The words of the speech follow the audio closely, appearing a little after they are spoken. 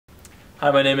Hi,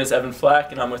 my name is Evan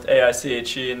Flack, and I'm with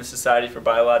AIChE in the Society for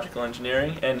Biological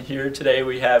Engineering. And here today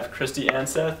we have Kristi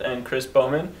Anseth and Chris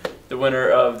Bowman, the winner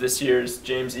of this year's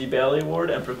James E. Bailey Award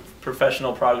and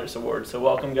Professional Progress Award. So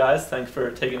welcome, guys. Thanks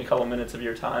for taking a couple minutes of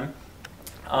your time.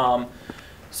 My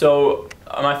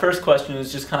first question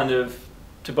is just kind of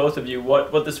to both of you,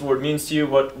 what this award means to you,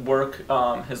 what work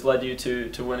has led you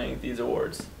to winning these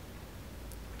awards?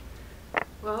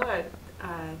 Well,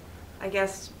 I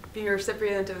guess being a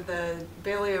recipient of the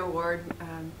Bailey Award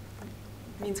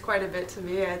means quite a bit to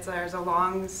me. There's a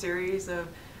long series of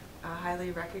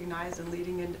highly recognized and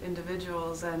leading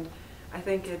individuals, and I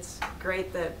think it's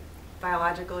great that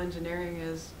biological engineering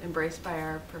is embraced by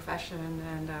our profession,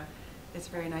 and it's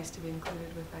very nice to be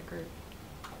included with that group.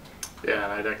 Yeah,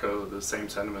 and I'd echo the same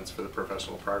sentiments for the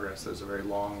professional progress. There's a very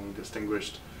long,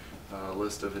 distinguished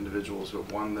list of individuals who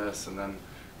have won this and then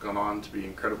gone on to be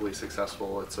incredibly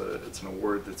successful. It's an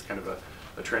award that's kind of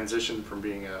a transition from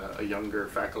being a younger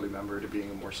faculty member to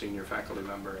being a more senior faculty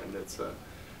member, and it's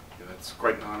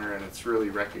quite an honor, and it's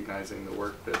really recognizing the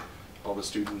work that all the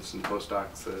students and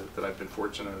postdocs that I've been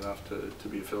fortunate enough to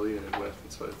be affiliated with,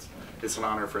 and so it's an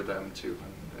honor for them too,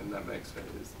 and that makes it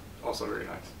is also very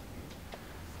nice.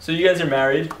 So you guys are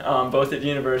married, both at the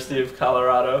University of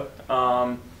Colorado.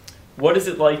 What is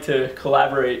it like to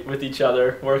collaborate with each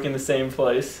other, work in the same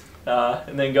place,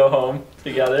 and then go home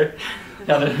together?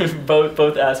 Kind of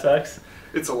both aspects.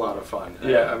 It's a lot of fun.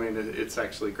 Yeah. I mean, it's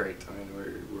actually great. I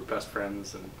mean, we're best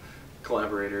friends and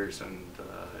collaborators, and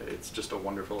it's just a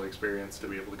wonderful experience to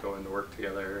be able to go into work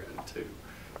together and to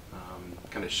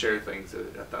kind of share things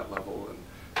at that level,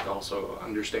 and to also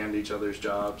understand each other's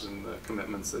jobs and the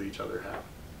commitments that each other have.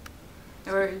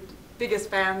 We're biggest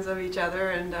fans of each other,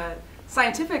 and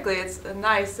scientifically it's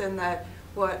nice in that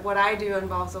what I do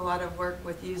involves a lot of work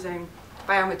with using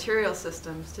biomaterial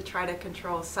systems to try to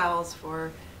control cells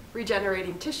for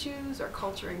regenerating tissues or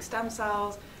culturing stem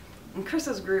cells. And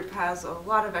Chris's group has a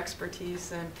lot of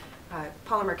expertise in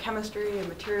polymer chemistry and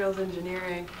materials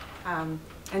engineering, and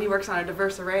he works on a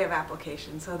diverse array of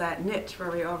applications, so that niche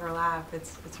where we overlap,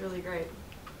 it's really great.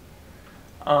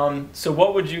 So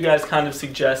what would you guys kind of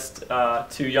suggest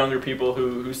to younger people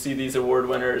who see these award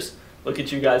winners, look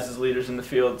at you guys as leaders in the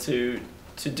field, to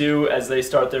do as they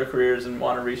start their careers and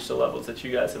want to reach the levels that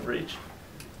you guys have reached?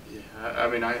 Yeah, I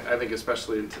mean, I think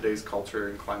especially in today's culture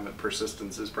and climate,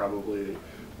 persistence is probably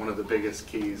one of the biggest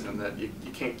keys, and that you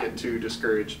can't get too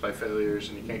discouraged by failures,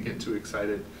 and you can't get too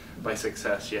excited by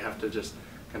success. You have to just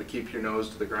kind of keep your nose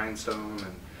to the grindstone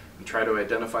and try to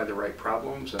identify the right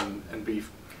problems and be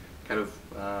kind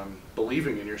of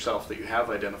believing in yourself that you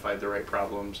have identified the right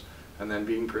problems, and then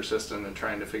being persistent and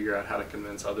trying to figure out how to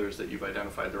convince others that you've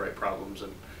identified the right problems,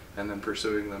 and then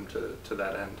pursuing them to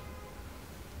that end.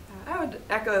 I would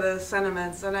echo those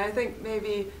sentiments, and I think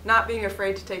maybe not being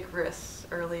afraid to take risks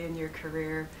early in your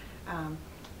career,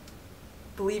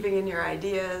 believing in your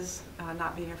ideas,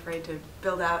 not being afraid to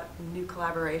build out new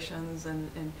collaborations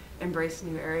and embrace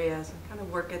new areas, and kind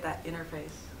of work at that interface.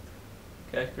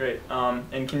 Okay, great.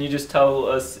 And can you just tell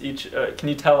us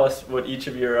what each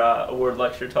of your award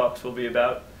lecture talks will be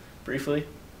about, briefly?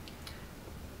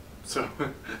 So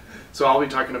I'll be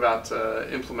talking about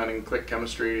implementing click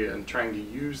chemistry and trying to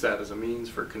use that as a means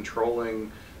for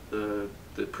controlling the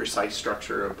precise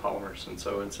structure of polymers. And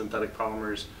so in synthetic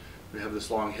polymers, we have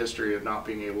this long history of not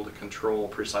being able to control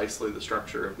precisely the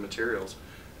structure of materials.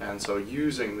 And so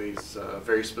using these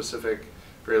very specific,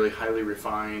 really highly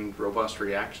refined, robust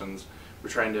reactions, we're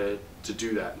trying to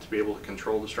do that, to be able to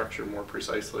control the structure more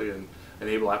precisely and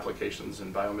enable applications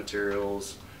in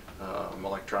biomaterials,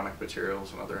 electronic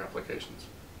materials, and other applications.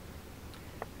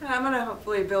 I'm going to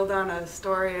hopefully build on a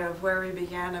story of where we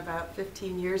began about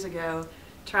 15 years ago,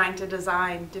 trying to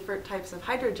design different types of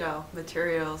hydrogel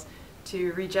materials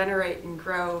to regenerate and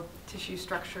grow tissue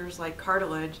structures like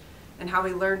cartilage, and how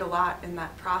we learned a lot in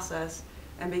that process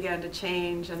and began to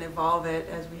change and evolve it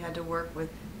as we had to work with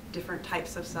different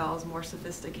types of cells, more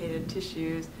sophisticated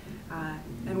tissues,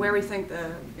 and where we think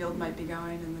the field might be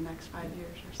going in the next 5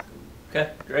 years or so.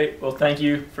 Okay, great. Well, thank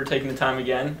you for taking the time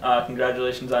again.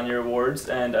 Congratulations on your awards,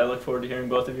 and I look forward to hearing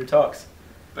both of your talks.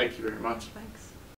 Thank you very much. Thanks.